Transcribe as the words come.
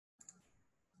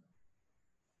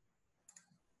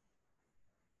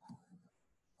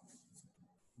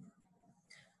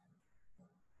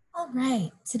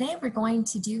right, today we're going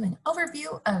to do an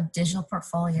overview of digital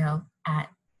portfolio at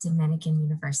Dominican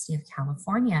University of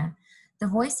California. The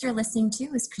voice you're listening to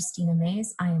is Christina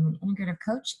Mays. I am an integrative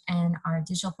coach and our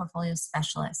digital portfolio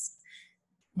specialist.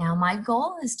 Now, my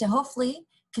goal is to hopefully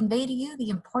convey to you the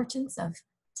importance of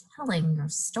telling your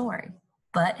story,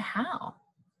 but how?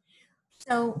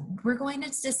 So we're going to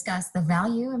discuss the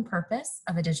value and purpose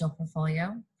of a digital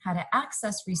portfolio, how to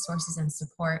access resources and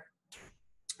support,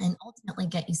 and ultimately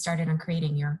get you started on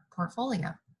creating your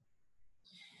portfolio.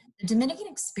 The Dominican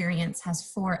experience has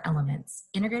 4 elements: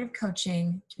 integrative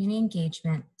coaching, community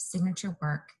engagement, signature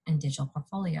work, and digital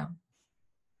portfolio.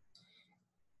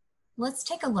 Let's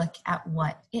take a look at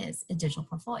what is a digital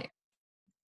portfolio.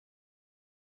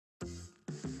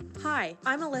 Hi,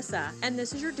 I'm Alyssa, and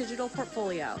this is your digital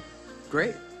portfolio.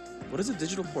 Great. What is a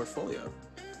digital portfolio?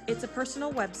 It's a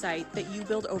personal website that you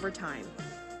build over time.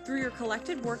 Through your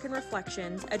collected work and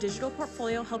reflections, a digital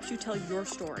portfolio helps you tell your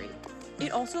story.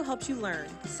 It also helps you learn.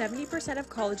 70% of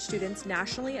college students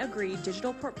nationally agree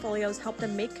digital portfolios help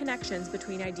them make connections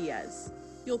between ideas.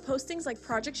 You'll post things like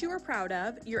projects you are proud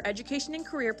of, your education and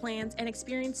career plans, and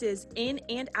experiences in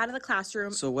and out of the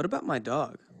classroom. So what about my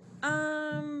dog?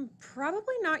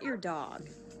 Probably not your dog.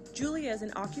 Julia is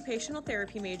an occupational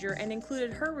therapy major and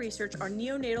included her research on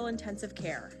neonatal intensive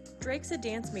care. Drake's a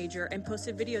dance major and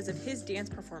posted videos of his dance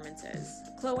performances.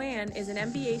 Chloanne is an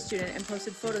MBA student and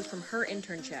posted photos from her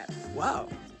internship. Wow.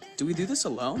 Do we do this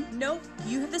alone? Nope,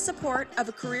 you have the support of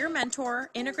a career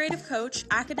mentor, integrative coach,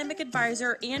 academic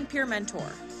advisor, and peer mentor.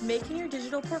 Making your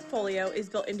digital portfolio is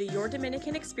built into your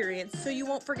Dominican experience so you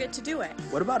won't forget to do it.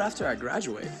 What about after I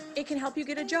graduate? It can help you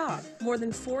get a job. More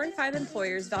than 4 in 5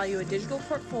 employers value a digital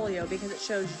portfolio because it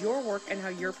shows your work and how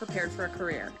you're prepared for a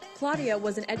career. Claudia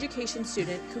was an education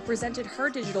student who presented her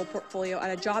digital portfolio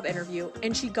at a job interview,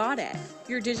 and she got it.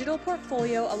 Your digital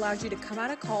portfolio allows you to come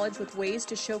out of college with ways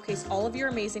to showcase all of your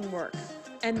amazing work.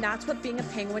 And that's what being a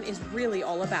penguin is really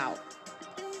all about.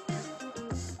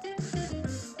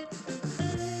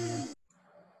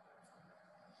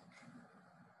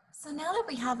 So now that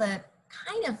we have a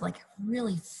kind of like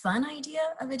really fun idea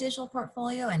of a digital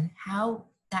portfolio and how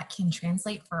that can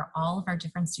translate for all of our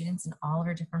different students and all of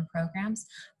our different programs,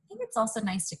 I think it's also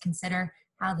nice to consider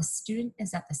how the student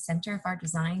is at the center of our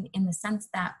design, in the sense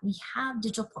that we have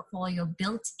digital portfolio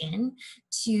built in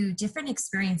to different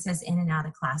experiences in and out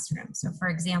of the classroom. So for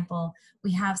example,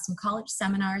 we have some college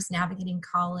seminars, navigating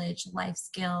college, life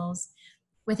skills.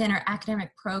 Within our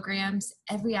academic programs,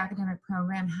 every academic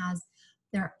program has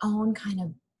their own kind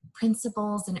of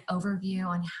principles and overview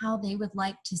on how they would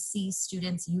like to see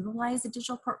students utilize a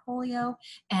digital portfolio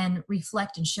and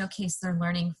reflect and showcase their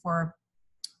learning for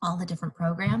all the different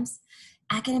programs.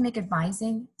 Academic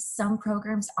advising, some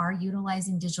programs are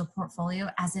utilizing digital portfolio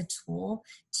as a tool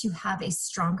to have a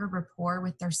stronger rapport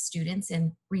with their students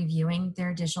in reviewing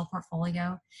their digital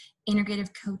portfolio.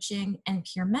 Integrative coaching and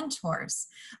peer mentors.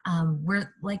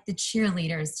 We're like the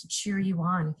cheerleaders to cheer you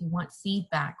on. If you want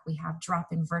feedback, we have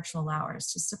drop-in virtual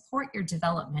hours to support your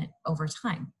development over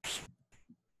time.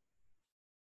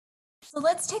 So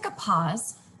let's take a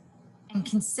pause and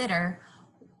consider,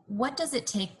 what does it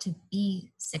take to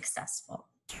be successful?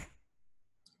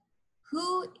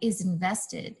 Who is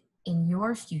invested in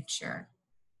your future?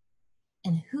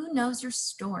 And who knows your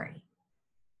story?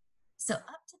 So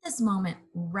up to this moment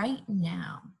right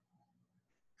now,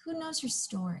 who knows your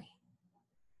story?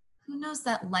 Who knows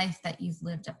that life that you've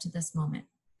lived up to this moment?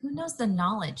 Who knows the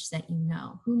knowledge that you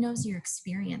know? Who knows your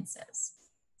experiences?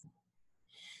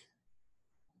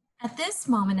 At this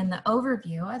moment in the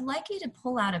overview, I'd like you to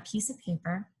pull out a piece of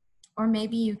paper, or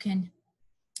maybe you can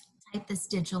type this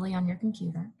digitally on your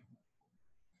computer,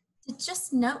 to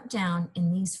just note down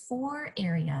in these 4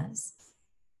 areas: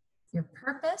 your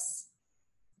purpose,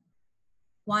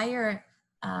 why you're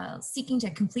seeking to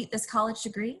complete this college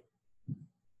degree,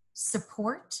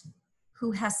 support,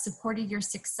 who has supported your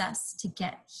success to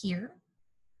get here,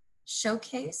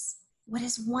 showcase, what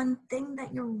is one thing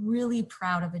that you're really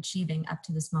proud of achieving up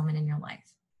to this moment in your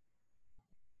life.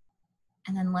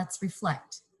 And then let's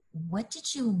reflect. What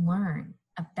did you learn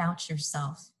about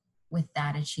yourself with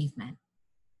that achievement?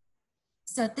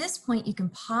 So at this point, you can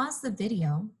pause the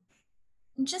video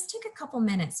and just take a couple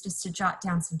minutes just to jot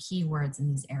down some keywords in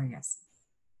these areas.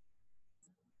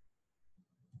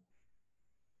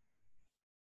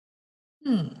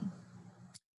 So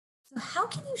how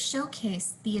can you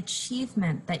showcase the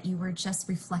achievement that you were just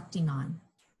reflecting on?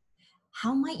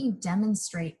 How might you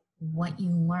demonstrate what you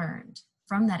learned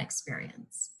from that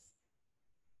experience?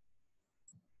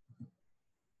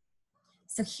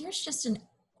 So here's just a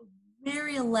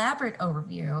very elaborate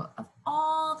overview of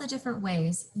all the different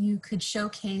ways you could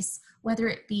showcase, whether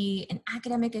it be an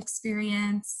academic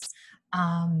experience,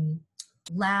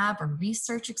 lab or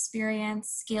research experience,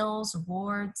 skills,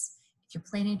 awards, if you're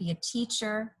planning to be a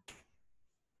teacher,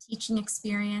 teaching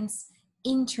experience,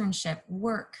 internship,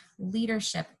 work,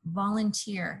 leadership,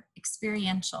 volunteer,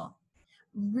 experiential.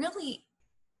 Really,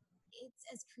 it's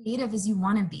as creative as you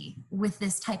want to be with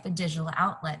this type of digital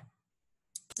outlet.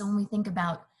 So when we think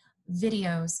about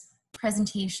videos,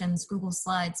 presentations, Google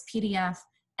Slides, PDF,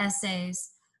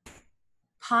 essays,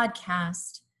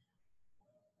 podcast,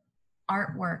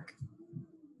 artwork,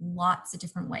 lots of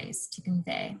different ways to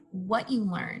convey what you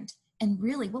learned and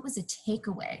really what was a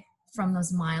takeaway from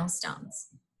those milestones.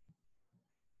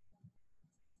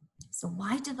 So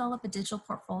why develop a digital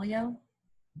portfolio?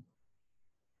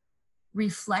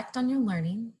 Reflect on your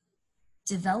learning,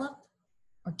 develop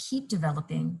or keep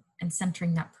developing and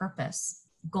centering that purpose,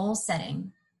 goal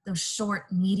setting, those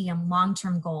short, medium,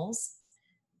 long-term goals,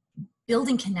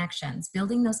 building connections,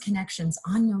 building those connections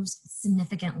on those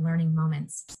significant learning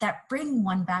moments that bring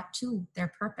one back to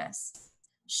their purpose,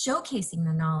 showcasing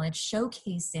the knowledge,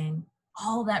 showcasing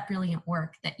all that brilliant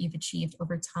work that you've achieved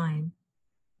over time,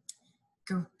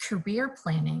 career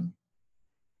planning,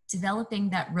 developing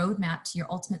that roadmap to your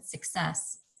ultimate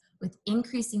success with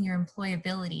increasing your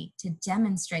employability to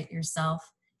demonstrate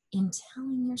yourself in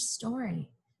telling your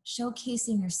story,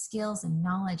 showcasing your skills and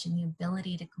knowledge and the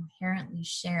ability to coherently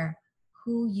share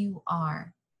who you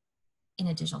are in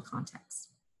a digital context.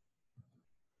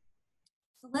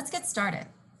 So let's get started.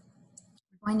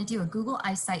 We're going to do a Google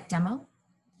iSites demo.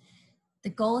 The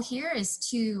goal here is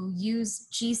to use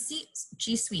G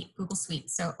Suite, Google Suite.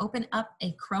 So open up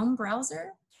a Chrome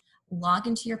browser, log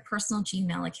into your personal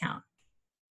Gmail account.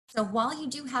 So while you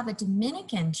do have a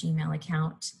Dominican Gmail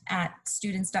account at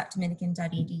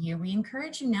students.dominican.edu, we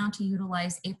encourage you now to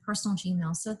utilize a personal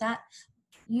Gmail so that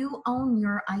you own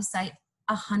your iSite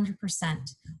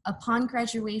 100%. Upon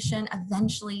graduation,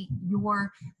 eventually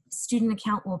your student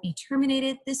account will be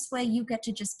terminated. This way you get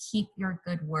to just keep your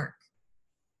good work.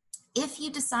 If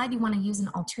you decide you want to use an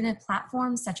alternative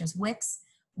platform such as Wix,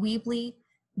 Weebly,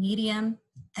 Medium,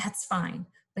 that's fine,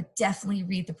 but definitely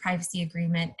read the privacy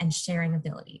agreement and sharing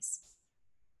abilities.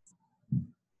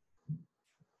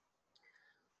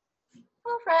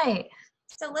 All right,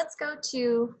 so let's go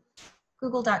to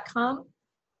google.com.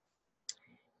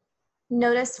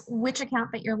 Notice which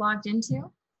account that you're logged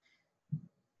into.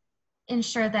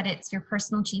 Ensure that it's your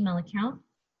personal Gmail account.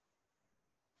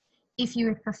 If you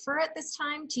would prefer at this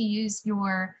time to use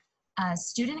your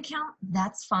student account,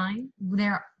 that's fine.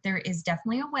 There is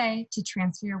definitely a way to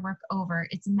transfer your work over.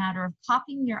 It's a matter of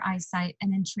copying your iSite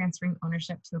and then transferring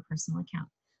ownership to a personal account.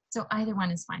 So either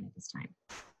one is fine at this time.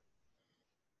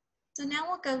 So now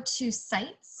we'll go to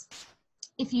Sites.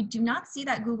 If you do not see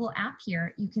that Google app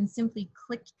here, you can simply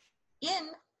click in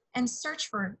and search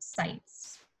for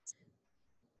Sites,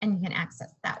 and you can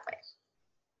access that way.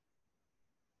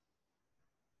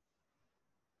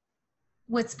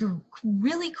 What's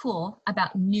really cool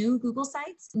about new Google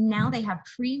Sites, now they have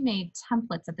pre-made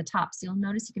templates at the top. So you'll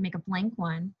notice you can make a blank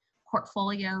one,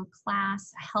 portfolio,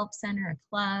 class, a help center, a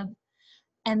club.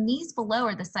 And these below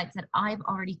are the sites that I've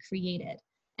already created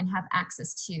and have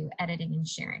access to editing and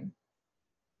sharing.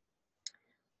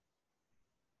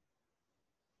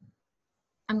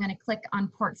 I'm going to click on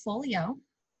portfolio.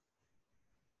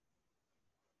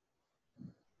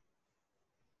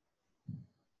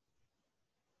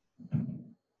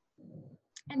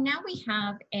 And now we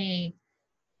have a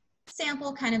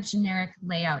sample kind of generic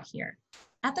layout here.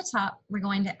 At the top, we're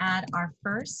going to add our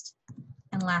first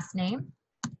and last name.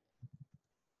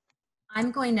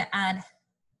 I'm going to add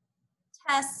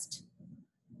test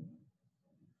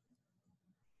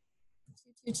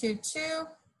 2222.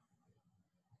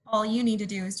 All you need to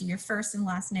do is do your first and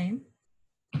last name.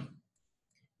 I'm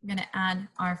going to add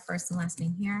our first and last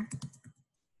name here.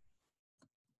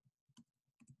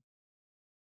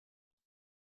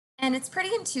 And it's pretty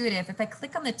intuitive. If I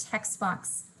click on the text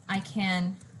box, I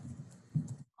can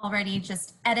already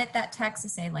just edit that text to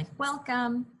say like,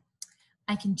 welcome.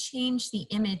 I can change the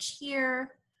image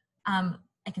here. I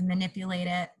can manipulate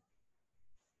it.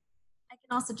 I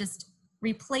can also just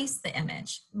replace the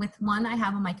image with one I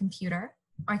have on my computer,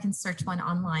 or I can search one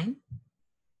online.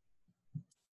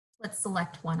 Let's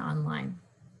select one online.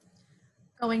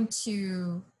 Going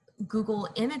to Google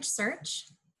image search.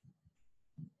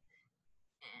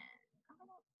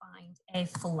 Find a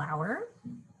flower.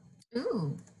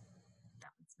 Ooh,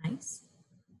 that one's nice.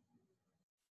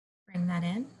 Bring that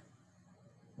in.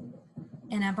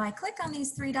 And if I click on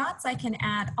these three dots, I can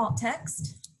add alt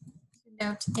text to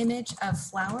Note image of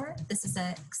flower. This is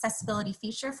an accessibility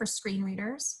feature for screen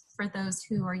readers for those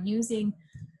who are using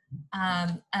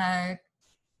a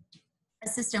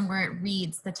system where it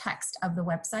reads the text of the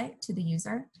website to the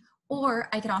user. Or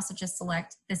I could also just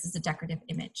select this is a decorative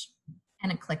image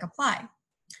and click apply.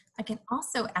 I can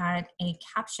also add a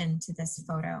caption to this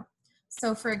photo.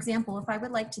 So for example, if I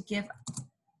would like to give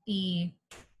the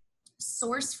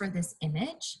source for this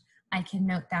image, I can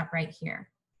note that right here,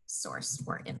 source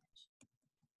for image.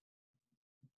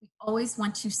 We always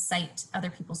want to cite other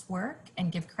people's work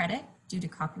and give credit due to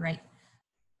copyright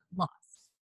laws.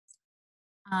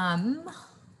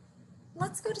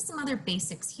 Let's go to some other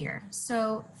basics here.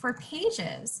 So for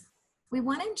pages, we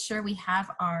want to ensure we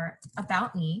have our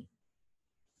About Me.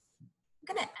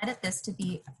 I'm going to edit this to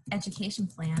be education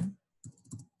plan.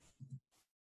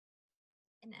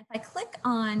 And if I click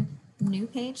on new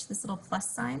page, this little plus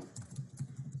sign,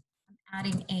 I'm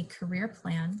adding a career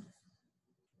plan.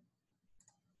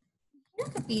 Here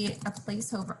could be a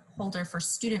placeholder for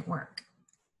student work.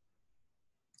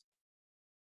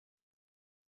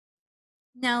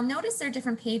 Now notice there are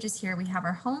different pages here. We have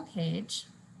our home page,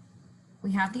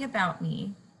 we have the About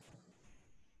Me,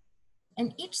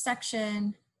 and each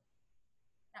section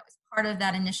that was part of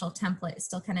that initial template is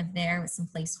still kind of there with some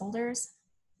placeholders.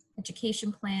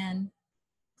 Education plan,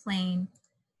 plain,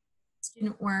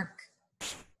 student work,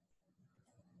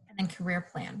 and then career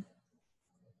plan.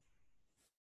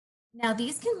 Now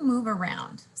these can move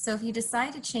around. So if you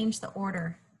decide to change the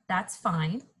order, that's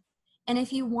fine. And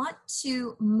if you want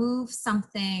to move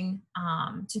something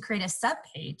to create a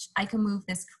subpage, I can move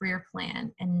this career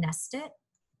plan and nest it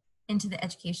into the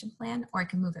education plan, or I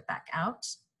can move it back out.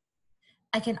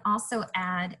 I can also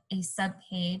add a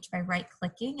subpage by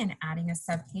right-clicking and adding a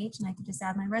subpage, and I can just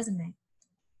add my resume.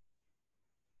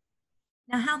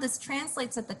 Now how this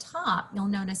translates at the top, you'll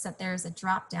notice that there's a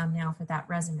drop-down now for that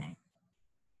resume.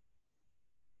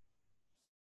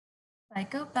 If I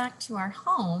go back to our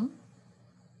home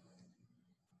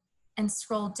and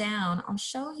scroll down, I'll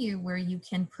show you where you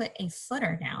can put a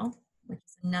footer now, which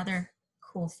is another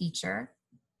cool feature.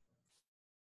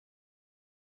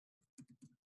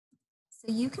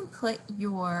 So you can put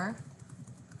your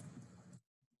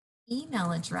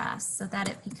email address so that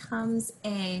it becomes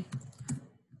a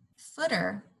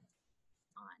footer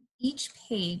on each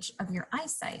page of your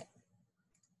iSite.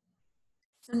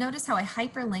 So notice how I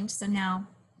hyperlinked. So now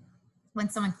when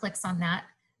someone clicks on that,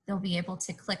 they'll be able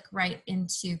to click right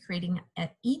into creating an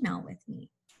email with me.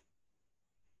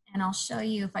 And I'll show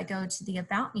you if I go to the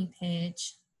About Me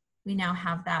page, we now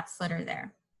have that footer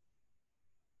there.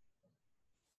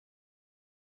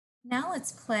 Now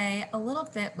let's play a little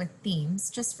bit with themes,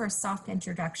 just for a soft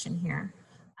introduction here.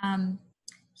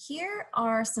 Here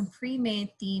are some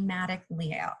pre-made thematic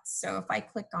layouts. So if I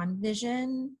click on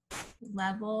vision,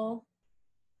 level,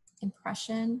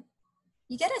 impression,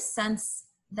 you get a sense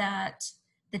that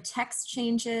the text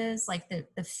changes, like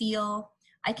the feel.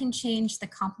 I can change the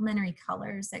complementary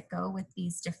colors that go with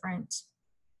these different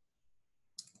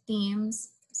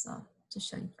themes. So to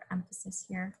show you for emphasis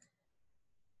here.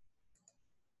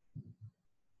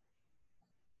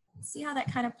 See how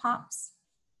that kind of pops?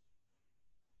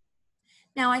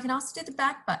 Now I can also do the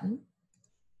back button.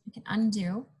 I can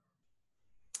undo,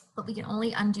 but we can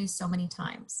only undo so many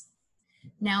times.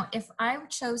 Now, if I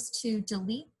chose to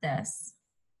delete this,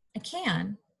 I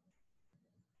can,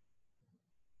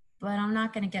 but I'm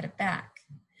not going to get it back.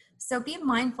 So be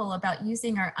mindful about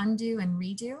using our undo and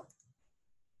redo,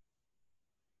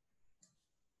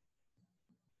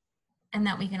 and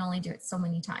that we can only do it so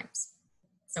many times.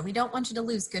 So we don't want you to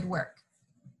lose good work.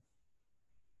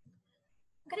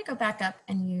 I'm going to go back up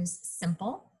and use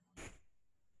simple.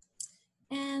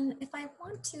 And if I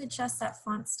want to adjust that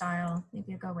font style,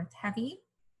 maybe I'll go with heavy,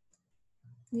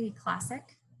 maybe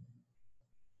classic.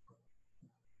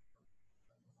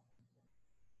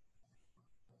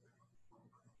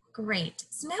 Great.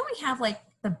 So now we have like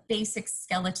the basic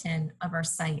skeleton of our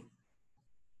site.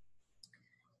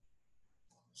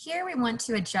 Here we want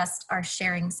to adjust our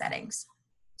sharing settings.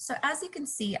 So as you can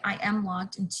see, I am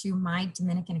logged into my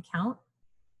Dominican account.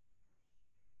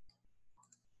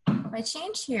 If I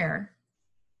change here,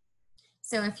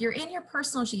 so if you're in your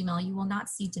personal Gmail, you will not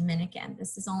see Dominican.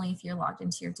 This is only if you're logged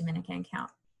into your Dominican account.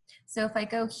 So if I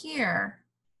go here,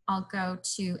 I'll go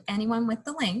to anyone with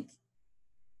the link.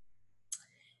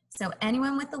 So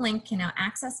anyone with the link can now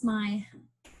access my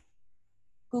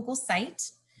Google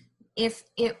site. If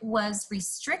it was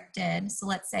restricted, so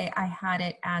let's say I had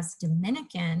it as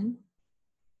Dominican,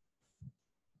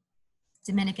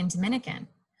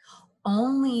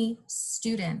 only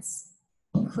students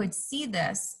could see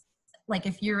this like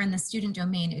if you're in the student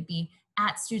domain, it'd be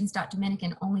at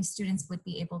students.dominican, only students would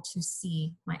be able to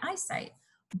see my iSite.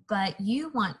 But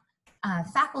you want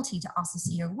faculty to also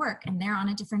see your work, and they're on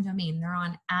a different domain. They're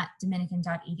on at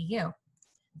dominican.edu.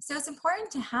 So it's important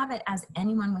to have it as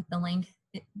anyone with the link.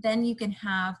 Then you can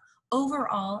have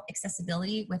overall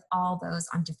accessibility with all those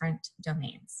on different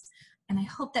domains. And I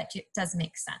hope that does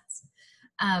make sense.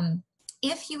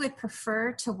 If you would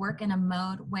prefer to work in a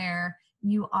mode where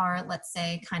you are, let's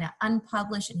say, kind of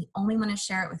unpublished and you only want to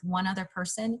share it with one other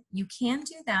person, you can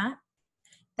do that.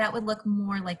 That would look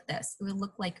more like this. It would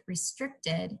look like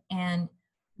restricted, and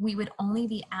we would only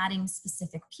be adding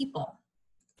specific people.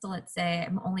 So let's say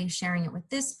I'm only sharing it with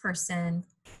this person,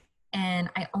 and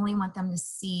I only want them to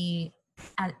see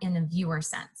in a viewer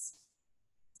sense.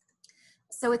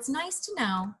 So it's nice to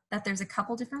know that there's a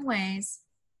couple different ways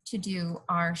to do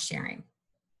our sharing.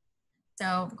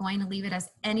 So I'm going to leave it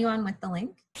as anyone with the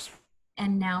link,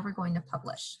 and now we're going to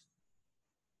publish.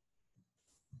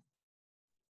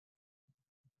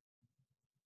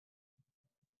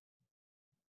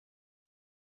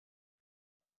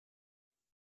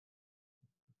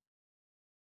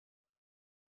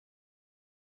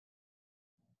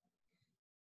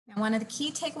 And one of the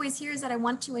key takeaways here is that I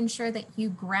want to ensure that you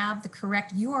grab the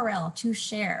correct URL to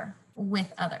share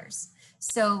with others.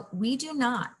 So we do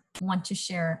not want to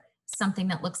share something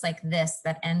that looks like this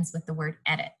that ends with the word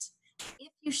edit.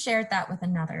 If you shared that with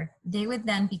another, they would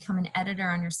then become an editor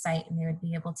on your site and they would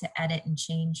be able to edit and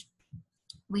change.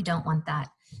 We don't want that.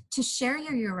 To share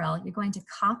your URL, you're going to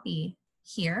copy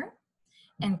here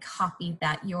and copy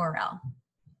that URL.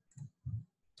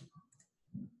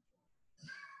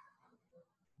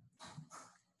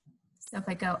 So if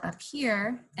I go up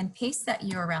here and paste that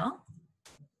URL,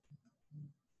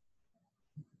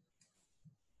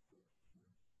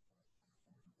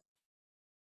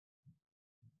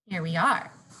 here we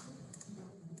are.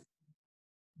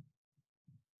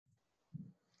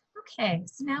 Okay,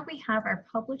 so now we have our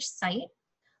published site.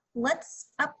 Let's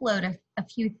upload a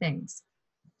few things.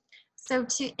 So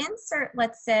to insert,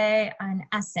 let's say, an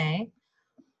essay,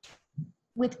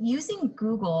 with using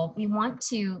Google, we want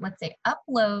to, let's say,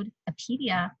 upload a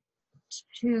PDF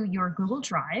to your Google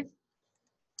Drive,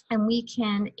 and we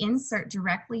can insert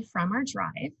directly from our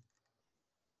drive.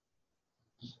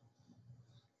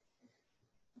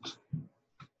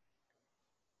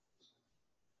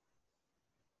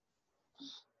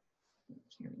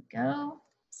 Here we go.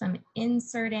 So I'm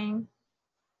inserting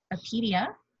a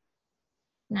PDF,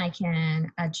 and I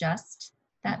can adjust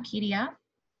that PDF.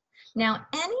 Now,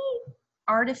 any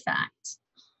artifact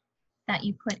that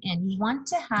you put in, you want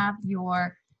to have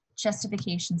your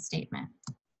justification statement.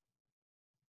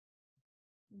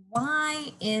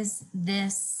 Why is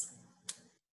this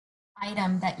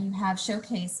item that you have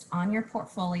showcased on your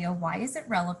portfolio, why is it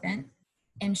relevant?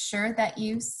 Ensure that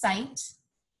you cite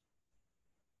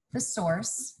the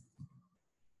source.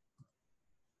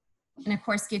 And of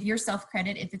course, give yourself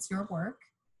credit if it's your work.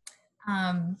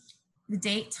 The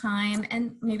date, time,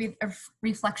 and maybe a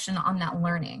reflection on that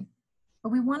learning.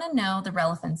 But we want to know the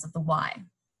relevance of the why.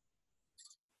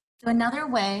 So another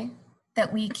way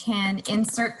that we can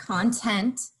insert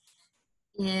content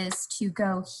is to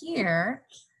go here.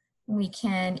 We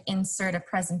can insert a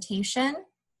presentation.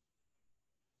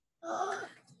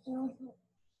 We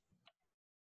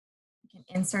can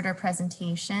insert our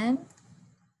presentation.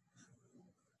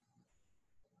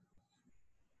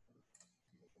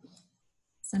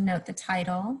 So note the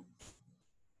title.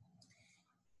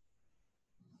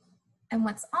 And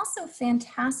what's also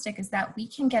fantastic is that we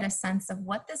can get a sense of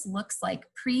what this looks like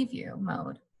preview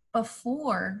mode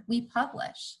before we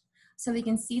publish. So we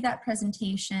can see that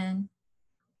presentation,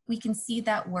 we can see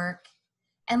that work.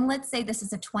 And let's say this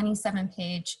is a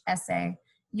 27-page essay.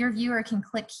 Your viewer can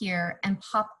click here and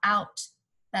pop out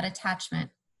that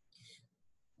attachment.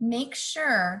 Make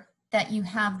sure that you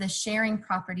have the sharing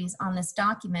properties on this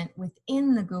document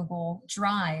within the Google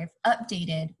Drive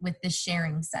updated with the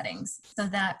sharing settings so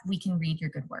that we can read your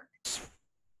good work.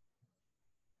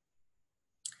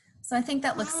 So I think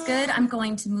that looks good. I'm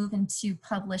going to move into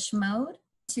publish mode.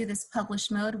 To this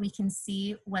publish mode, we can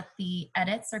see what the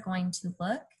edits are going to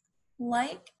look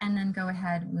like, and then go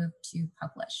ahead and move to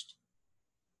published.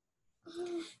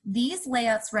 These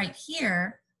layouts right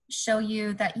here show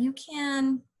you that you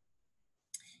can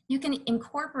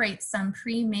incorporate some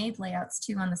pre-made layouts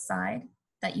too on the side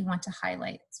that you want to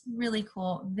highlight. It's really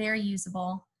cool, very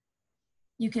usable.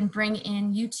 You can bring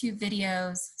in YouTube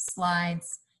videos,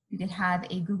 slides. You could have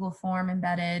a Google form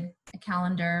embedded, a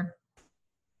calendar.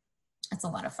 It's a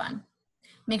lot of fun.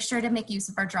 Make sure to make use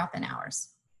of our drop-in hours.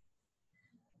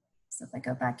 So if I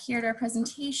go back here to our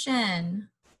presentation,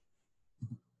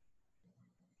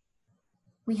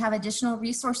 We have additional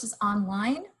resources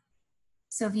online.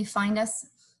 So if you find us,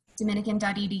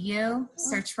 Dominican.edu,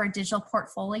 search for a digital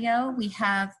portfolio. We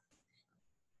have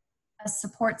a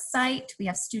support site. We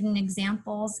have student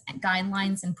examples and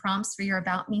guidelines and prompts for your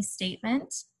About Me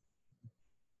statement.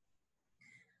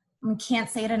 We can't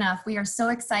say it enough. We are so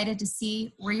excited to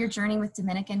see where your journey with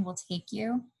Dominican will take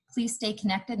you. Please stay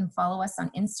connected and follow us on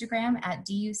Instagram at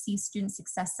DUC Student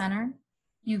Success Center.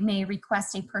 You may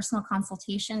request a personal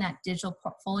consultation at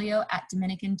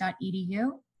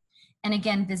digitalportfolio@dominican.edu. And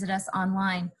again, visit us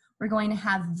online. We're going to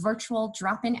have virtual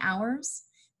drop-in hours.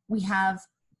 We have a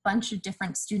bunch of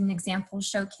different student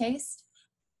examples showcased,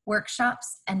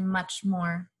 workshops, and much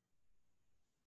more.